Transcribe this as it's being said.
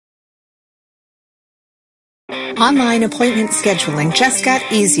Online appointment scheduling just got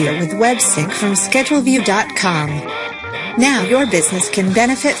easier with WebSync from Scheduleview.com. Now your business can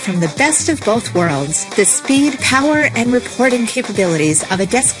benefit from the best of both worlds, the speed, power, and reporting capabilities of a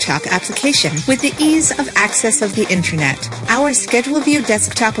desktop application with the ease of access of the Internet. Our Scheduleview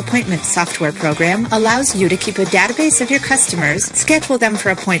desktop appointment software program allows you to keep a database of your customers, schedule them for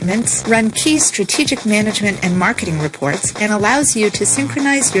appointments, run key strategic management and marketing reports, and allows you to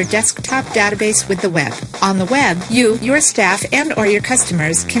synchronize your desktop database with the web. On the web, you, your staff, and or your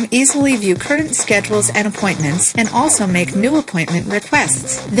customers can easily view current schedules and appointments and also make new appointment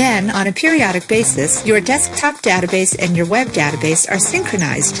requests. Then, on a periodic basis, your desktop database and your web database are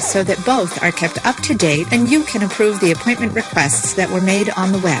synchronized so that both are kept up to date and you can approve the appointment requests that were made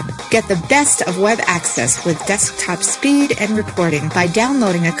on the web. Get the best of web access with desktop speed and reporting by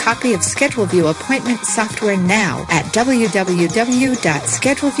downloading a copy of Scheduleview appointment software now at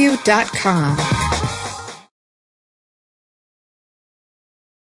www.scheduleview.com.